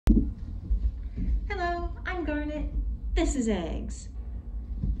I'm Garnet, this is Eggs.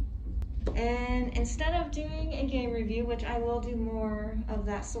 And instead of doing a game review, which I will do more of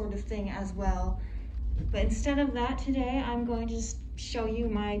that sort of thing as well, but instead of that today, I'm going to just show you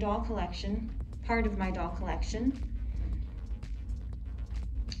my doll collection, part of my doll collection.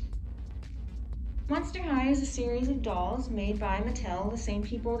 Monster High is a series of dolls made by Mattel, the same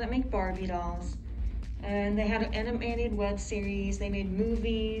people that make Barbie dolls. And they had an animated web series, they made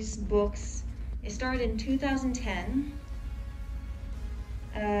movies, books. It started in 2010,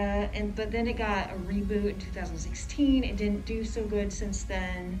 but then it got a reboot in 2016. It didn't do so good since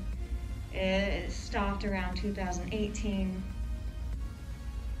then. It stopped around 2018.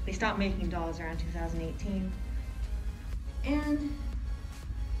 They stopped making dolls around 2018. And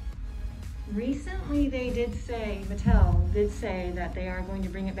recently Mattel did say that they are going to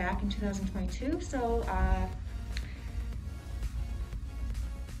bring it back in 2022, so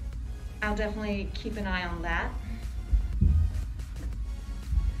I'll definitely keep an eye on that.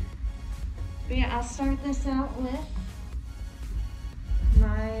 But yeah, I'll start this out with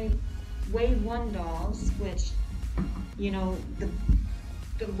my Wave 1 dolls, which, you know, the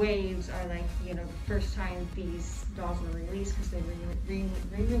waves are like, you know, the first time these dolls were released, because they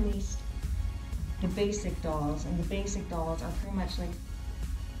re-released the basic dolls, and the basic dolls are pretty much like,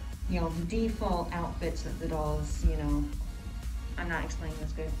 you know, the default outfits that the dolls, you know, I'm not explaining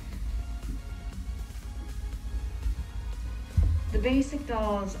this good. The basic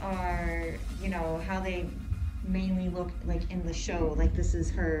dolls are, you know, how they mainly look like in the show. Like, this is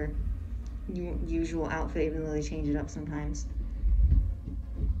her usual outfit, even though they change it up sometimes.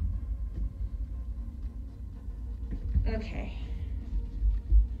 Okay.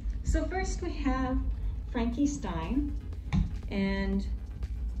 So first we have Frankie Stein, and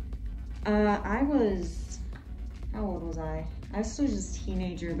how old was I? I was still just a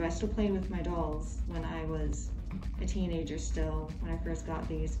teenager, but I still played with my dolls when I was a teenager still, when I first got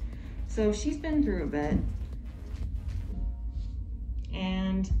these. So she's been through a bit.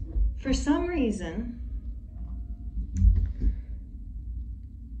 And for some reason,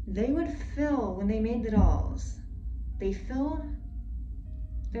 they would fill, when they made the dolls, they filled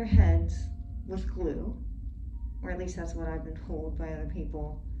their heads with glue, or at least that's what I've been told by other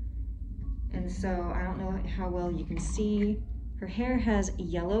people. And so I don't know how well you can see. Her hair has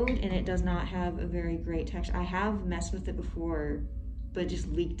yellowed and it does not have a very great texture. I have messed with it before, but it just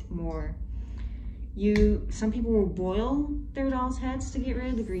leaked more. Some people will boil their dolls' heads to get rid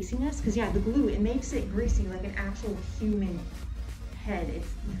of the greasiness, because yeah, the glue, it makes it greasy like an actual human head.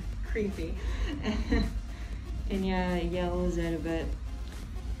 It's creepy. And yeah, it yellows it a bit.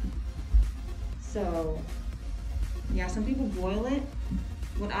 So yeah, some people boil it.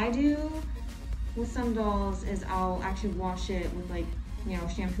 What I do with some dolls is I'll actually wash it with, like, you know,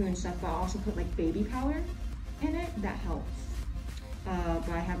 shampoo and stuff, but I'll also put like baby powder in it. That helps. But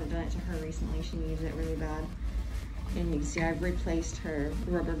I haven't done it to her recently. She needs it really bad. And you can see I've replaced her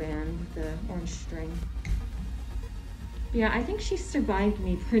rubber band with the orange string. Yeah, I think she survived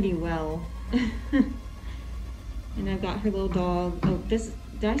me pretty well. And I've got her little dog. Oh, did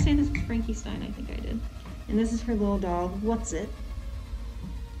I say this was Frankie Stein? I think I did. And this is her little dog, What's It?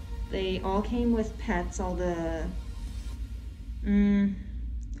 They all came with pets. All the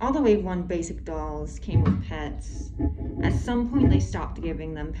Wave 1 basic dolls came with pets. At some point they stopped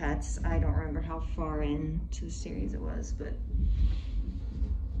giving them pets. I don't remember how far into the series it was, but.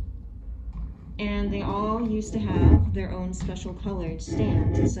 And they all used to have their own special colored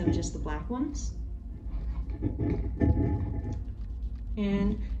stands instead of just the black ones.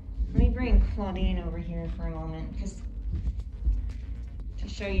 And let me bring Claudine over here for a moment, because to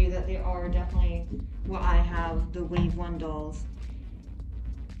show you that they are definitely what I have, the Wave 1 dolls.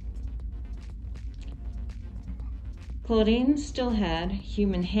 Claudine still had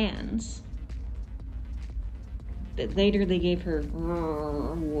human hands, but later they gave her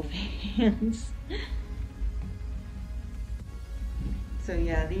wolf hands. So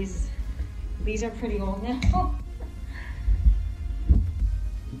yeah, these are pretty old now.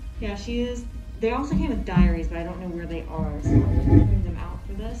 Yeah, she is. They also came with diaries, but I don't know where they are, so I'm bring them out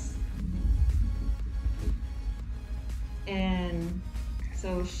for this. And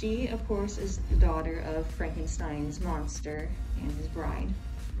so she, of course, is the daughter of Frankenstein's monster and his bride.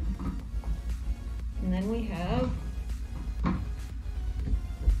 And then we have,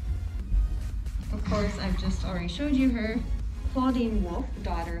 of course, I've just already showed you her, Claudine Wolf, the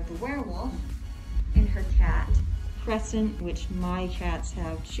daughter of the werewolf, and her cat, Crescent, which my cats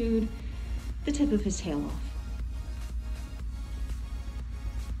have chewed the tip of his tail off.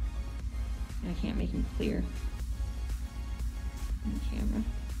 I can't make him clear on camera.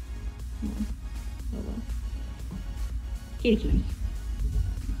 Come on. Kitty.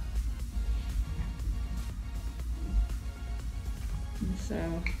 And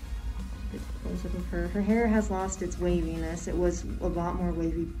so, good close up of her. Her hair has lost its waviness. It was a lot more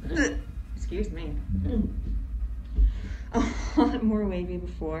wavy. Excuse me. A lot more wavy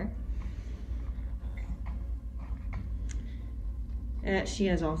before. She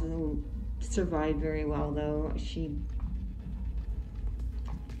has also survived very well, though. She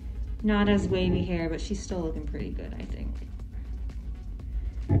not as wavy hair, but she's still looking pretty good, I think.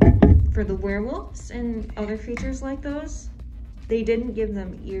 For the werewolves and other creatures like those, they didn't give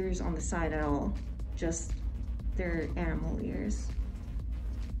them ears on the side at all, just their animal ears.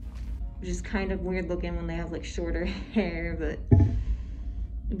 Which is kind of weird looking when they have like shorter hair, but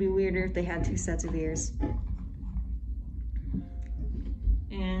it'd be weirder if they had two sets of ears.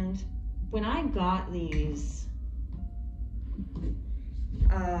 And when I got these,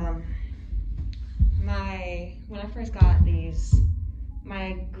 when I first got these,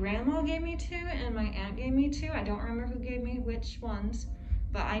 my grandma gave me two and my aunt gave me two. I don't remember who gave me which ones,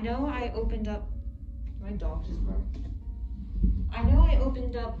 but I know I opened up, my dog just broke. I know I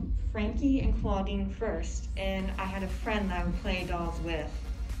opened up Frankie and Claudine first, and I had a friend that I would play dolls with,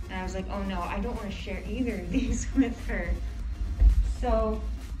 and I was like, oh no, I don't want to share either of these with her. So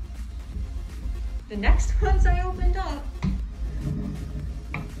the next ones I opened up,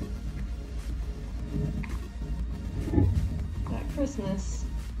 that Christmas,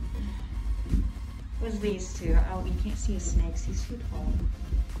 was these two. Oh, you can't see his snakes, he's too tall.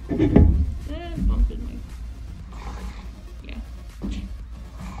 Bumping me. Yeah.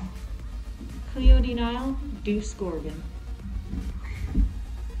 Coyote Nile, Deuce Gorgon.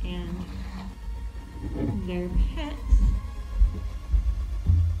 And their pets.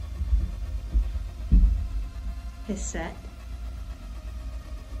 Pisette.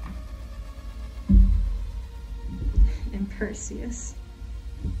 And Perseus.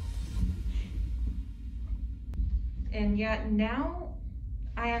 And yet now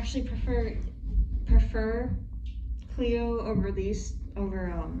I actually prefer Cleo over these,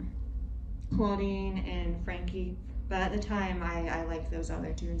 over Claudine and Frankie. But at the time I liked those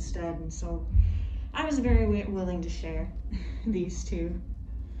other two instead, and so I was very willing to share these two.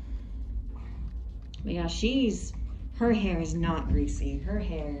 But yeah, her hair is not greasy. Her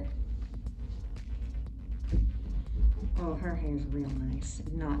hair, oh, her hair is real nice.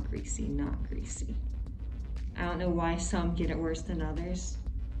 Not greasy, not greasy. I don't know why some get it worse than others,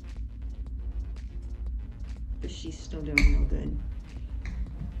 but she's still doing real good.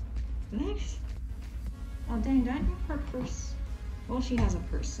 Next, oh dang, did I have her purse? Well, she has a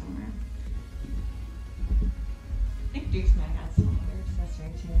purse somewhere. I think Deuce might have some other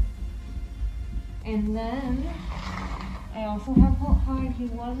accessory too. And then I also have Holt Hide. He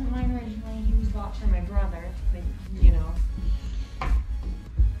wasn't mine originally. He was bought for my brother, but you know,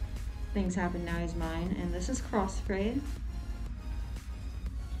 things happen, now he's mine. And this is Crossfade.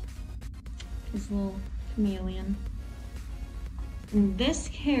 His little chameleon. And this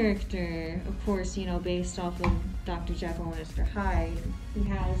character, of course, you know, based off of Dr. Jekyll and Mr. Hyde, he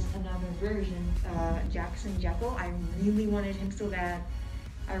has another version, Jackson Jekyll. I really wanted him so bad.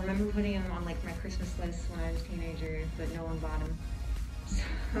 I remember putting him on like my Christmas list when I was a teenager, but no one bought him.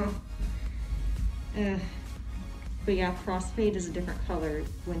 So, but yeah, Crossfade is a different color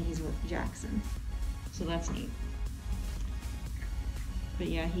when he's with Jackson, so that's neat. But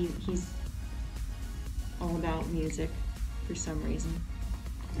yeah, he's all about music for some reason.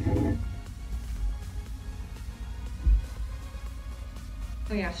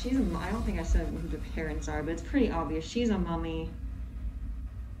 Oh yeah, I don't think I said who the parents are, but it's pretty obvious. She's a mummy,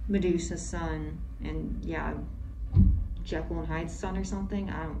 Medusa's son, and yeah, Jekyll and Hyde's son or something.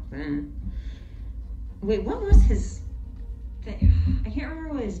 I don't. Wait, what was his? I can't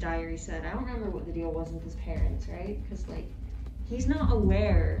remember what his diary said. I don't remember what the deal was with his parents, right? Because like, he's not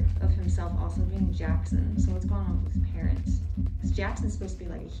aware of himself also being Jackson. So what's going on with his parents? Because Jackson's supposed to be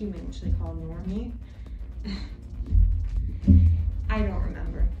like a human, which they call Normie. I don't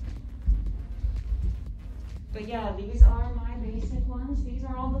remember. But yeah, these are my basic ones. These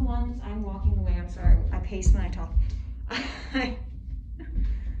are all the ones. I'm walking away. I'm sorry. I pace when I talk.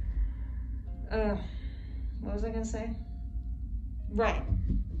 What was I gonna say? Right.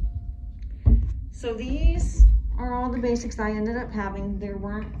 So these are all the basics I ended up having. There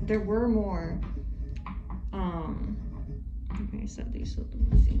were more. Okay, so these, so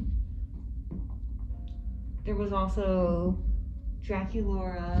let me see. There was also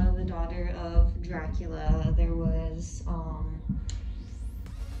Draculaura, the daughter of Dracula. There was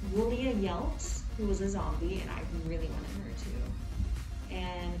Wulia Yelts, who was a zombie, and I really wanted her too.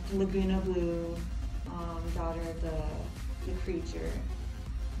 And Laguna Blue, daughter of the the creature.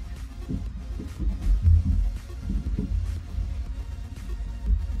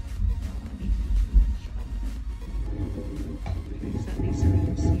 At least we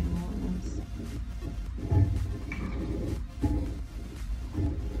can see all at once.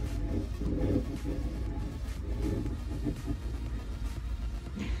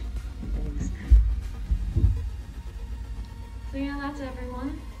 Thanks. So yeah, that's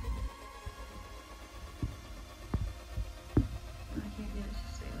everyone. I can't get it to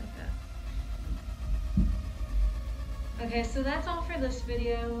stay like that. Okay, so that's all for this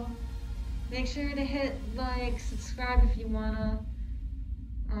video. Make sure to hit like, subscribe if you wanna.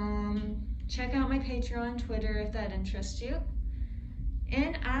 Check out my Patreon, Twitter if that interests you.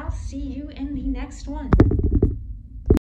 And I'll see you in the next one.